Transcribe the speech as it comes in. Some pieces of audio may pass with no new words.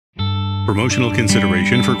Promotional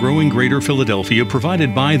consideration for growing Greater Philadelphia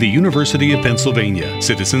provided by the University of Pennsylvania,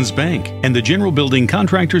 Citizens Bank, and the General Building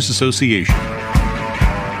Contractors Association.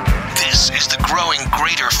 This is the Growing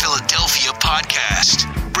Greater Philadelphia podcast,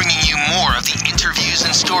 bringing you more of the interviews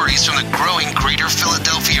and stories from the Growing Greater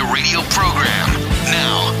Philadelphia radio program.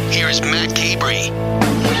 Now, here is Matt Cabrey.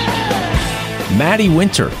 Maddie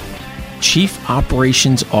Winter, Chief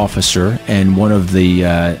Operations Officer and one of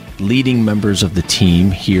the leading members of the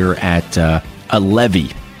team here at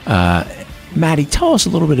Allevi. Maddie, tell us a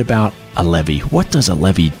little bit about Allevi. What does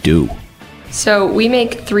Allevi do? So we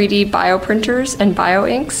make 3D bioprinters and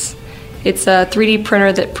bioinks. It's a 3D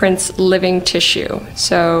printer that prints living tissue.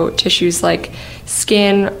 So tissues like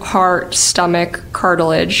skin, heart, stomach,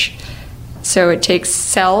 cartilage. So it takes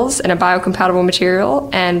cells and a biocompatible material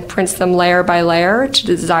and prints them layer by layer to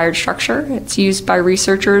the desired structure. It's used by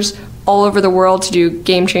researchers all over the world to do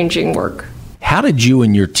game-changing work. How did you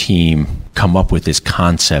and your team come up with this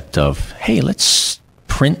concept of, hey, let's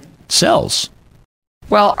print cells?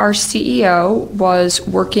 Well, our CEO was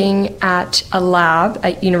working at a lab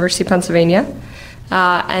at University of Pennsylvania,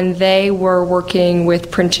 and they were working with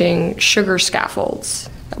printing sugar scaffolds,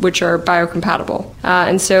 which are biocompatible.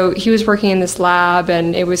 And so he was working in this lab,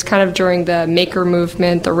 and it was kind of during the maker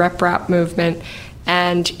movement, the rep rap movement,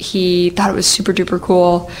 and he thought it was super duper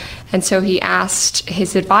cool. And so he asked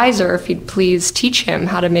his advisor if he'd please teach him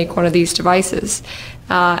how to make one of these devices.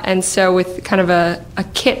 And so with kind of a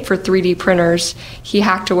kit for 3D printers, he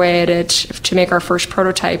hacked away at it to make our first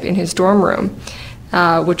prototype in his dorm room,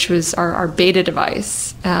 which was our beta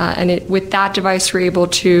device. And with that device, we're able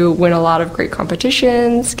to win a lot of great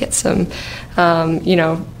competitions, get some,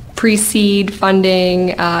 pre-seed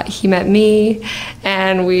funding. He met me,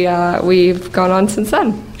 and we've gone on since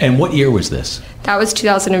then. And what year was this? That was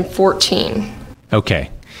 2014. Okay,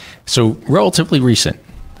 so relatively recent.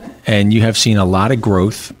 And you have seen a lot of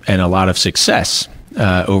growth and a lot of success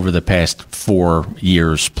over the past 4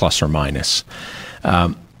 years, plus or minus.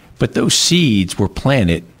 But those seeds were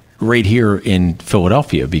planted right here in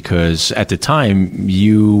Philadelphia because at the time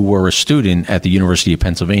you were a student at the University of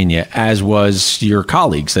Pennsylvania, as was your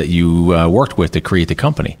colleagues that you worked with to create the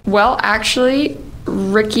company. Well, actually,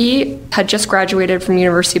 Ricky had just graduated from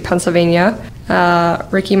University of Pennsylvania.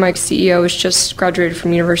 Ricky, my CEO, has just graduated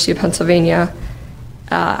from University of Pennsylvania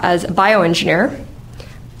as a bioengineer.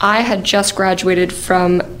 I had just graduated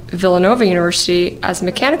from Villanova University as a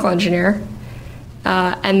mechanical engineer.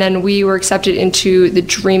 And then we were accepted into the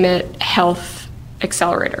Dream It Health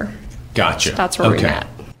Accelerator. Gotcha. So that's where we met.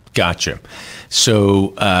 Gotcha.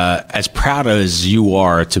 So as proud as you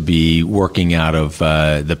are to be working out of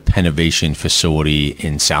the Pennovation facility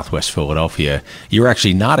in Southwest Philadelphia, you're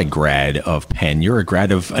actually not a grad of Penn. You're a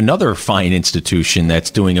grad of another fine institution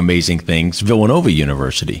that's doing amazing things, Villanova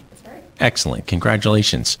University. That's right. Excellent.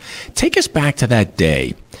 Congratulations. Take us back to that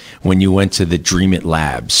day when you went to the Dream It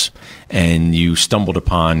Labs and you stumbled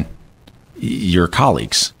upon your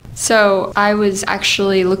colleagues. So I was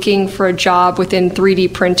actually looking for a job within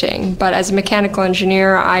 3D printing, but as a mechanical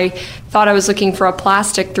engineer, I thought I was looking for a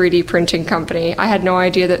plastic 3D printing company. I had no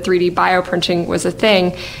idea that 3D bioprinting was a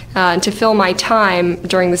thing. And to fill my time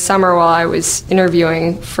during the summer while I was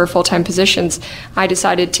interviewing for full-time positions, I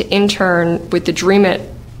decided to intern with the Dream It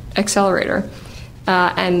Accelerator.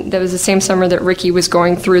 And that was the same summer that Ricky was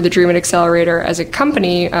going through the Dream It Accelerator as a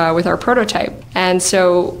company with our prototype. And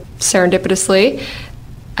so serendipitously,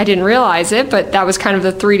 I didn't realize it, but that was kind of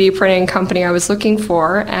the 3D printing company I was looking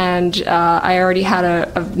for. And I already had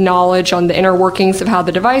a knowledge on the inner workings of how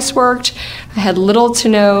the device worked. I had little to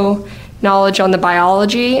no knowledge on the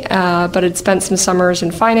biology, but had spent some summers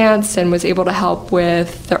in finance and was able to help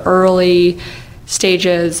with the early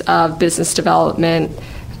stages of business development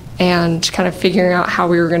and kind of figuring out how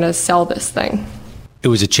we were going to sell this thing. It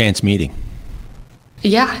was a chance meeting.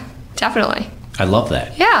 Yeah, definitely. I love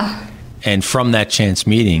that. Yeah. And from that chance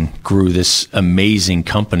meeting grew this amazing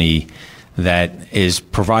company that is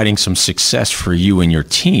providing some success for you and your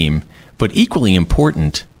team, but equally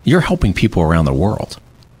important, you're helping people around the world.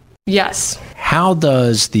 Yes. How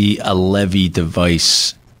does the Allevi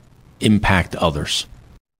device impact others?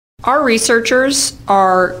 Our researchers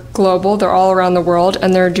are global. They're all around the world,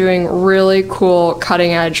 and they're doing really cool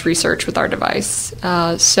cutting-edge research with our device.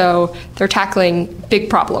 So they're tackling big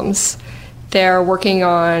problems. They're working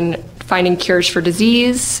on finding cures for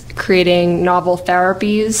disease, creating novel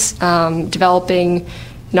therapies, developing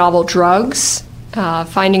novel drugs,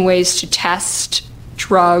 finding ways to test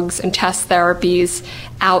drugs and test therapies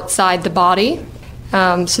outside the body.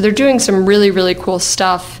 So they're doing some really, really cool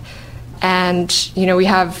stuff And, we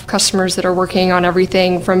have customers that are working on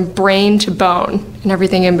everything from brain to bone and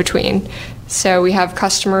everything in between. So we have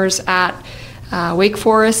customers at Wake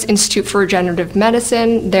Forest Institute for Regenerative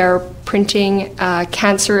Medicine. They're printing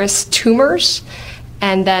cancerous tumors,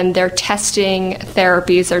 and then they're testing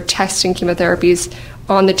therapies, they're testing chemotherapies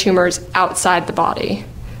on the tumors outside the body.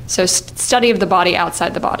 So study of the body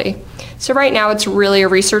outside the body. So right now it's really a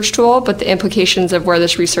research tool, but the implications of where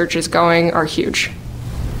this research is going are huge.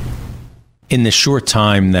 In the short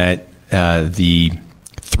time that the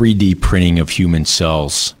 3D printing of human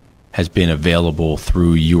cells has been available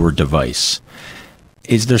through your device,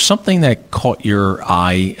 is there something that caught your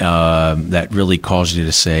eye that really caused you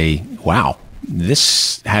to say, wow,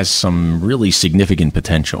 this has some really significant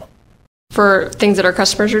potential? For things that our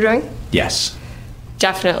customers are doing? Yes.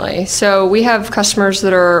 Definitely. So we have customers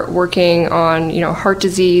that are working on, heart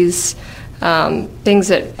disease, things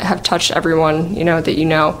that have touched everyone,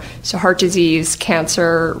 that. So heart disease,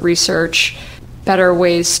 cancer research, better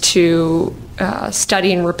ways to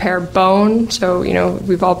study and repair bone. So,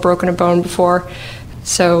 we've all broken a bone before.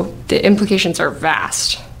 So the implications are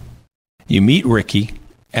vast. You meet Ricky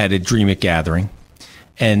at a DreamIt gathering,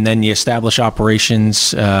 and then you establish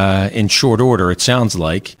operations in short order, it sounds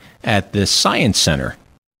like, at the Science Center.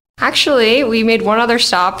 Actually, we made one other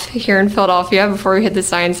stop here in Philadelphia before we hit the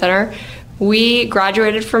Science Center. We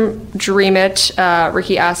graduated from DreamIt.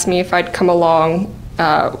 Ricky asked me if I'd come along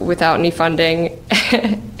without any funding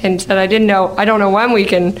and said, I don't know when we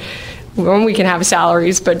can have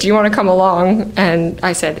salaries, but do you want to come along? And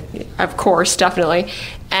I said, of course, definitely.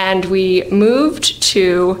 And we moved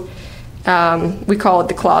to, we call it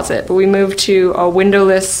the closet, but we moved to a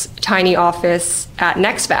windowless tiny office at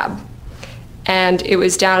NextFab. And it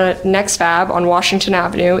was down at NextFab on Washington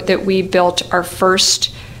Avenue that we built our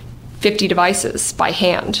first 50 devices by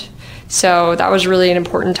hand. So that was really an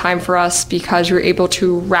important time for us because we were able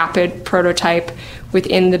to rapid prototype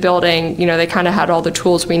within the building. They kind of had all the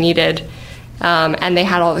tools we needed, and they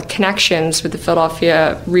had all the connections with the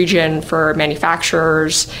Philadelphia region for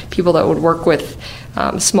manufacturers, people that would work with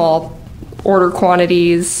small order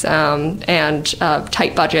quantities and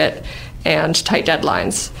tight budget and tight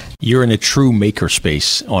deadlines. You're in a true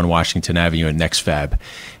makerspace on Washington Avenue at NextFab.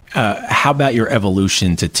 How about your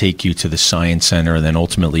evolution to take you to the Science Center and then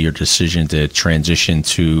ultimately your decision to transition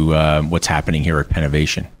to what's happening here at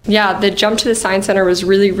Pennovation? Yeah, the jump to the Science Center was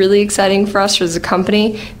really, really exciting for us as a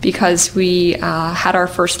company because we had our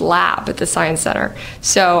first lab at the Science Center.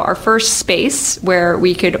 So our first space where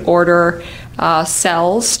we could order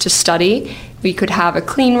cells to study. We could have a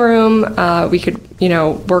clean room. We could,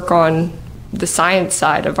 work on the science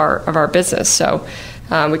side of our business. So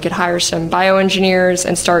we could hire some bioengineers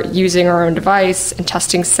and start using our own device and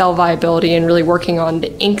testing cell viability and really working on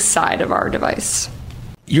the ink side of our device.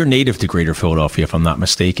 You're native to Greater Philadelphia, if I'm not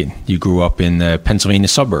mistaken. You grew up in the Pennsylvania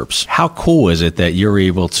suburbs. How cool is it that you're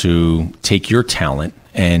able to take your talent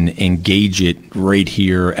and engage it right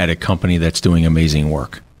here at a company that's doing amazing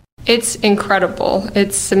work? It's incredible.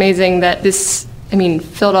 It's amazing that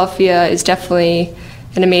Philadelphia is definitely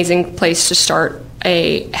an amazing place to start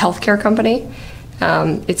a healthcare company.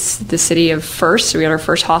 It's the city of first. So we had our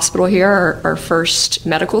first hospital here, our first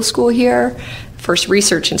medical school here, first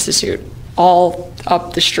research institute, all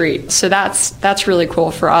up the street. So that's really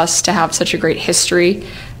cool for us to have such a great history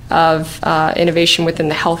of innovation within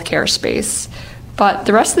the healthcare space. But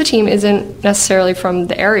the rest of the team isn't necessarily from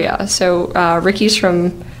the area. So Ricky's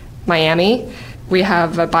from Miami. We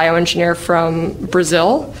have a bioengineer from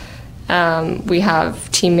Brazil. We have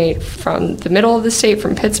teammate from the middle of the state,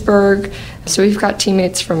 from Pittsburgh. So we've got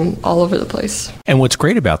teammates from all over the place. And what's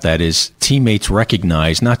great about that is teammates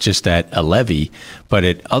recognize not just at Allevi, but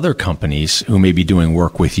at other companies who may be doing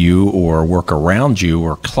work with you or work around you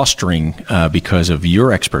or clustering because of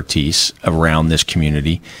your expertise around this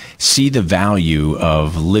community, see the value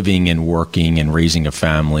of living and working and raising a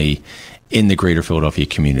family in the Greater Philadelphia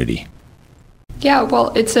community. Yeah,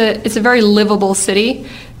 well, it's a very livable city.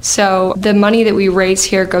 So the money that we raise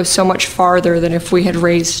here goes so much farther than if we had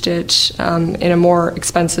raised it in a more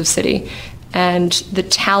expensive city. And the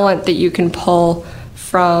talent that you can pull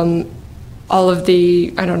from all of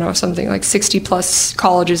the, something like 60 plus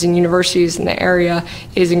colleges and universities in the area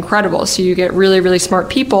is incredible. So you get really, really smart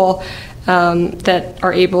people that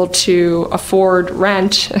are able to afford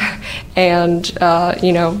rent and,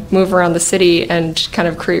 move around the city and kind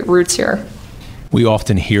of create roots here. We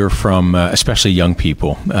often hear from, especially young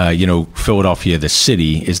people, Philadelphia, the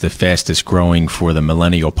city, is the fastest growing for the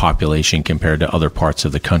millennial population compared to other parts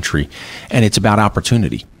of the country. And it's about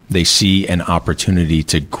opportunity. They see an opportunity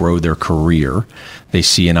to grow their career. They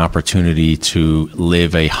see an opportunity to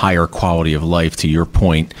live a higher quality of life, to your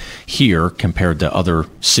point, here compared to other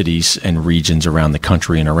cities and regions around the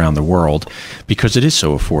country and around the world, because it is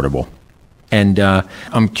so affordable. And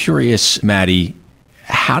I'm curious, Maddie,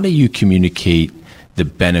 how do you communicate the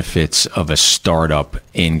benefits of a startup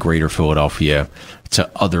in Greater Philadelphia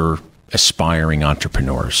to other aspiring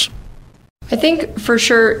entrepreneurs? I think for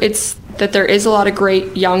sure it's that there is a lot of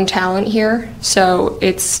great young talent here. So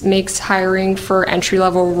it makes hiring for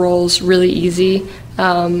entry-level roles really easy.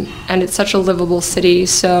 And it's such a livable city.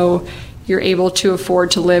 So you're able to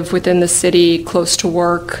afford to live within the city, close to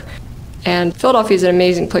work. And Philadelphia is an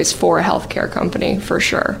amazing place for a healthcare company, for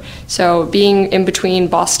sure. So being in between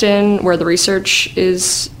Boston, where the research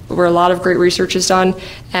is, where a lot of great research is done,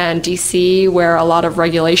 and DC, where a lot of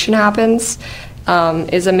regulation happens,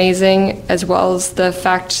 is amazing, as well as the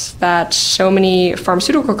fact that so many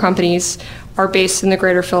pharmaceutical companies are based in the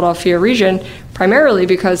Greater Philadelphia region, primarily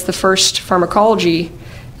because the first pharmacology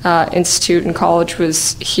institute and college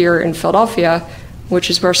was here in Philadelphia, which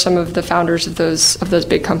is where some of the founders of those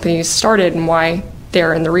big companies started and why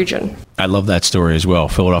they're in the region. I love that story as well.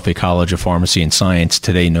 Philadelphia College of Pharmacy and Science,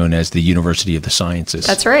 today known as the University of the Sciences.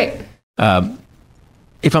 That's right.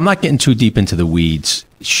 If I'm not getting too deep into the weeds,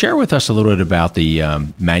 share with us a little bit about the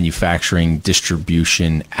manufacturing,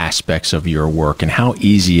 distribution aspects of your work and how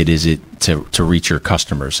easy it is to reach your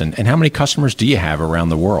customers. And how many customers do you have around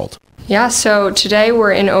the world? Yeah, so today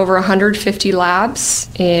we're in over 150 labs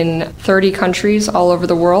in 30 countries all over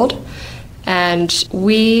the world. And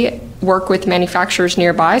we work with manufacturers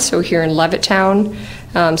nearby, so here in Levittown,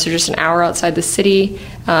 so just an hour outside the city,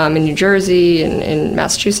 in New Jersey and in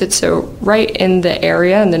Massachusetts, so right in the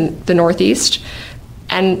area in the Northeast.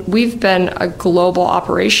 And we've been a global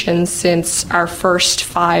operation since our first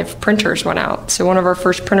 5 printers went out. So one of our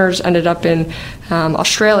first printers ended up in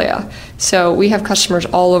Australia. So we have customers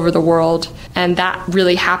all over the world, and that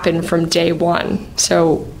really happened from day one.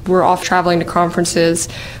 So we're off traveling to conferences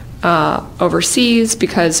overseas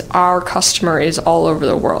because our customer is all over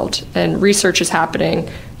the world, and research is happening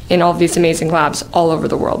in all of these amazing labs all over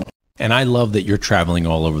the world. And I love that you're traveling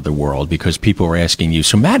all over the world because people are asking you,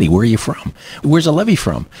 so Maddie, where are you from? Where's Allevi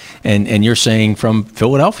from? And you're saying from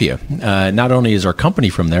Philadelphia. Not only is our company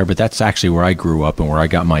from there, but that's actually where I grew up and where I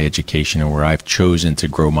got my education and where I've chosen to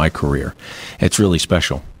grow my career. It's really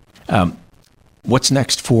special. What's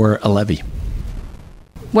next for Allevi?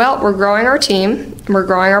 Well, we're growing our team. We're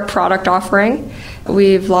growing our product offering.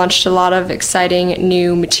 We've launched a lot of exciting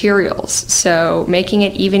new materials, so making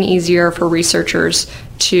it even easier for researchers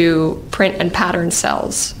to print and pattern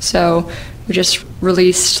cells. So we just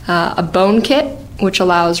released a bone kit, which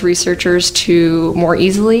allows researchers to more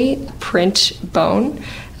easily print bone.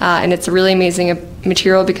 And it's a really amazing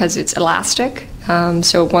material because it's elastic.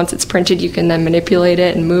 So once it's printed, you can then manipulate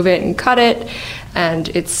it and move it and cut it. And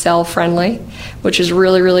it's cell friendly, which is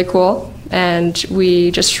really, really cool. And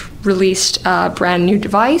we just released a brand new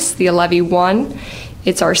device, the Allevi 1.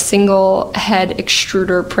 It's our single head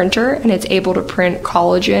extruder printer, and it's able to print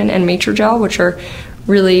collagen and matrigel, which are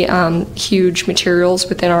really huge materials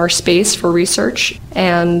within our space for research.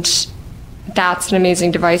 And that's an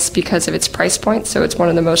amazing device because of its price point. So it's one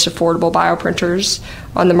of the most affordable bioprinters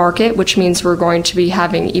on the market, which means we're going to be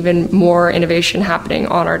having even more innovation happening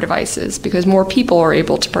on our devices because more people are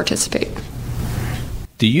able to participate.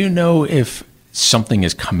 Do you know if something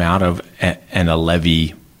has come out of an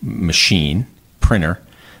Allevi machine, printer,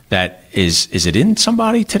 that is it in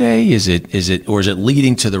somebody today? Is it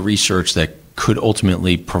leading to the research that could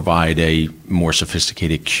ultimately provide a more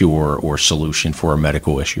sophisticated cure or solution for a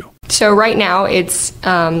medical issue? So right now it's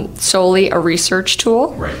solely a research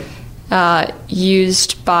tool. Right.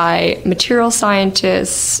 Used by material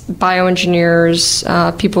scientists,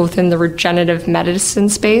 bioengineers, people within the regenerative medicine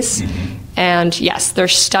space. Mm-hmm. And yes, they're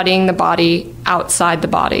studying the body outside the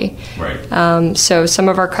body. Right. So some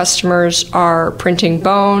of our customers are printing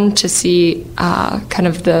bone to see kind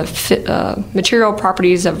of the material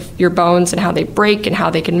properties of your bones and how they break and how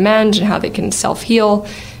they can mend and how they can self-heal.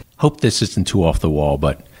 Hope this isn't too off the wall,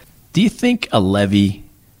 but do you think Allevi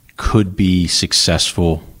could be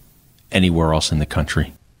successful anywhere else in the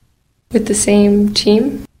country? With the same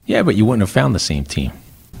team? Yeah, but you wouldn't have found the same team.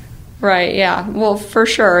 Right, yeah. Well, for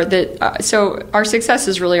sure. So our success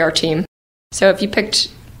is really our team. So if you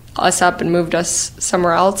picked us up and moved us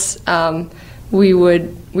somewhere else, we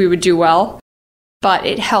would do well. But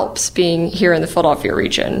it helps being here in the Philadelphia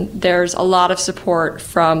region. There's a lot of support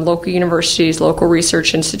from local universities, local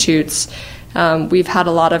research institutes. We've had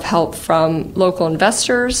a lot of help from local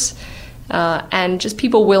investors. and just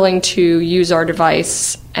people willing to use our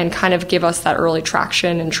device and kind of give us that early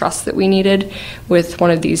traction and trust that we needed with one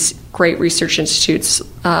of these great research institutes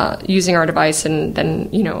using our device and then,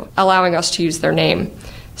 allowing us to use their name.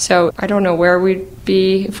 So I don't know where we'd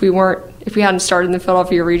be if we hadn't started in the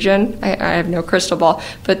Philadelphia region. I have no crystal ball,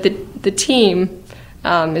 but the team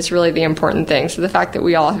is really the important thing. So the fact that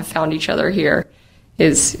we all have found each other here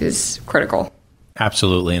is critical.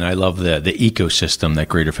 Absolutely, and I love the ecosystem that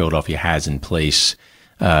Greater Philadelphia has in place.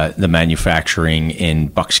 The manufacturing in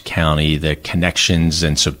Bucks County, the connections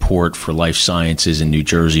and support for life sciences in New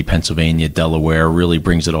Jersey, Pennsylvania, Delaware really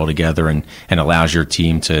brings it all together and allows your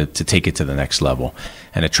team to take it to the next level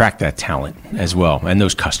and attract that talent as well and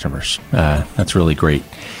those customers. That's really great.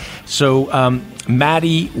 So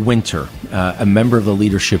Maddie Winter, a member of the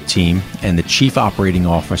leadership team and the Chief Operating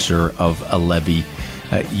Officer of Allevi,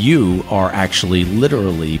 you are actually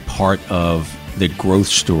literally part of the growth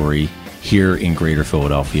story here in Greater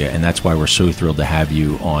Philadelphia, and that's why we're so thrilled to have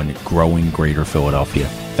you on Growing Greater Philadelphia.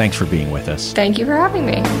 Thanks for being with us. Thank you for having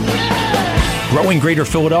me. Growing Greater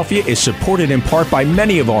Philadelphia is supported in part by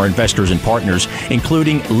many of our investors and partners,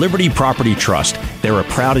 including Liberty Property Trust. They're a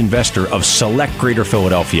proud investor of Select Greater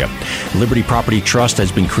Philadelphia. Liberty Property Trust has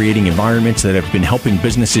been creating environments that have been helping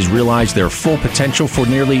businesses realize their full potential for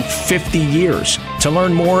nearly 50 years. To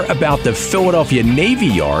learn more about the Philadelphia Navy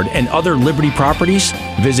Yard and other Liberty properties,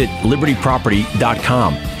 visit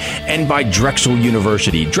libertyproperty.com. And by Drexel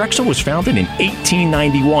University. Drexel was founded in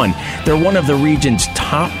 1891. They're one of the region's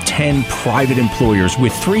top 10 private employers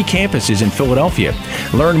with 3 campuses in Philadelphia.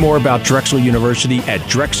 Learn more about Drexel University at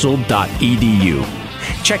drexel.edu.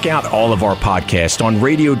 Check out all of our podcasts on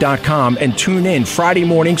radio.com and tune in Friday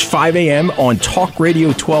mornings, 5 a.m. on Talk Radio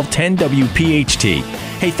 1210 WPHT.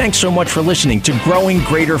 Hey, thanks so much for listening to Growing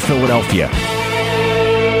Greater Philadelphia.